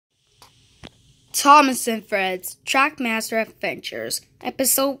Thomas and Fred's Trackmaster Adventures,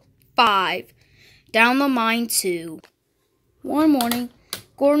 Episode 5, Down the Mine 2. One morning,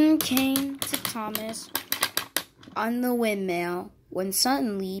 Gordon came to Thomas on the windmill when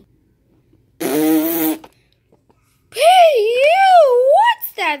suddenly, "Hey, you!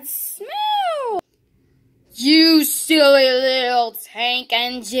 What's that smell?" "You silly little tank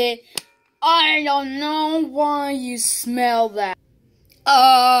engine! I don't know why you smell that.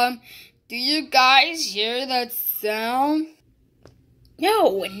 Do you guys hear that sound?"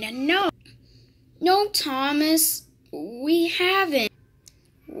 No, Thomas, we haven't.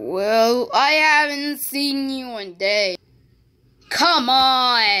 Well, I haven't seen you in days. Come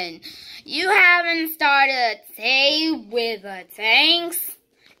on, you haven't started a day with the tanks?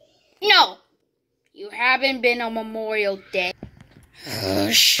 No, you haven't been on Memorial Day.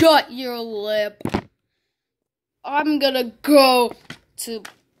 Shut your lip. I'm gonna go to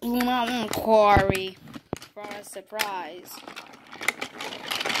Blue Mountain Quarry for a surprise.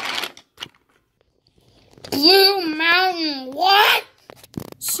 Blue Mountain, what?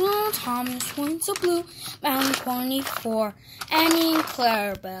 So Thomas went to Blue Mountain Quarry for Annie and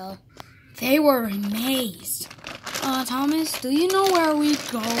Clarabelle. They were amazed. Thomas, do you know where we're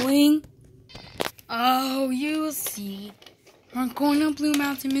going? Oh, you'll see. We're going to Blue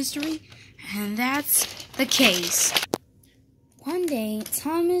Mountain Mystery, and that's the case. One day,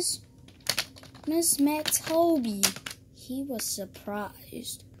 Thomas met Toby. He was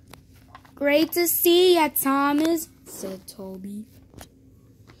surprised. "Great to see ya, Thomas," said Toby.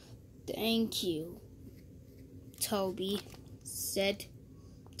 "Thank you, Toby," said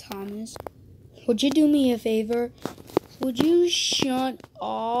Thomas. "Would you do me a favor? Would you shunt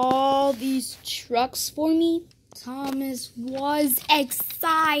all these trucks for me?" Thomas was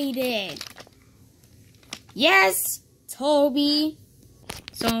excited. "Yes, Toby."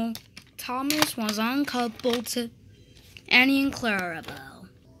 So Thomas was uncoupled to Annie and Clarabelle.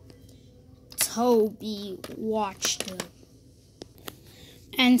 Toby watched them.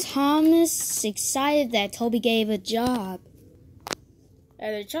 And Thomas excited that Toby gave a job.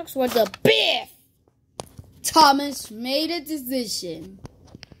 And the trucks went to biff. Thomas made a decision.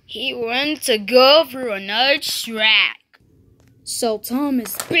 He went to go through another track. So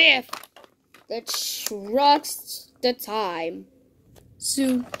Thomas biffed the trucks the time.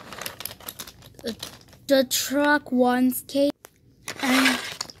 Soon, the truck once came, and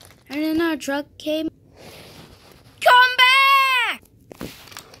another truck came. "Come back!"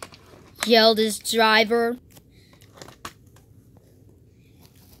 yelled his driver.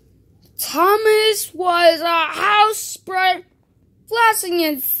 Thomas was a house spread, flashing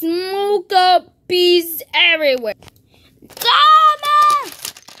and smoke up bees everywhere.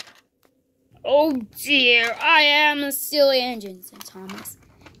 "Thomas!" "Oh dear, I am a silly engine," said Thomas.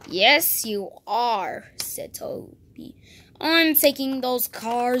 "Yes, you are," said Toby. "I'm taking those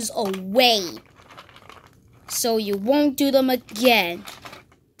cars away, so you won't do them again,"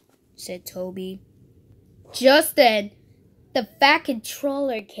 said Toby. Just then, the fat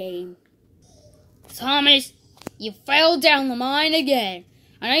controller came. "Thomas, you fell down the mine again.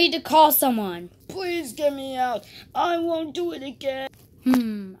 I need to call someone. Please get me out. I won't do it again."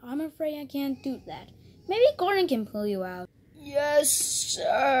 I'm afraid I can't do that. Maybe Gordon can pull you out." "Yes,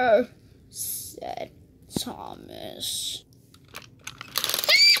 sir," said Thomas.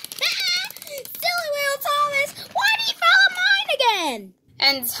 "Silly little Thomas, why did you fall in mine again?"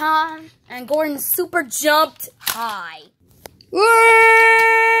 And Tom and Gordon super jumped high.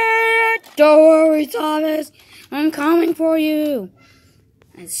 "Don't worry, Thomas. I'm coming for you."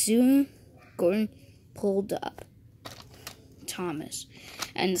 And soon, Gordon pulled up Thomas.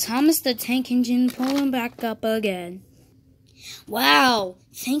 And Thomas the tank engine pulled him back up again. "Wow,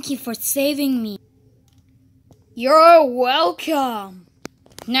 thank you for saving me." "You're welcome.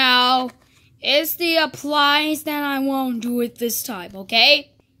 Now, it's the appliance that I won't do it this time,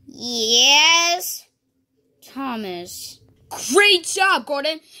 okay?" "Yes." Thomas. "Great job,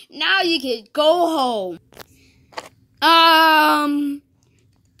 Gordon. Now you can go home."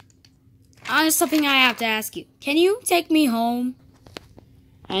 There's something I have to ask you. Can you take me home?"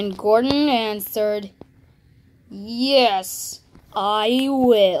 And Gordon answered, "Yes, I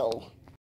will."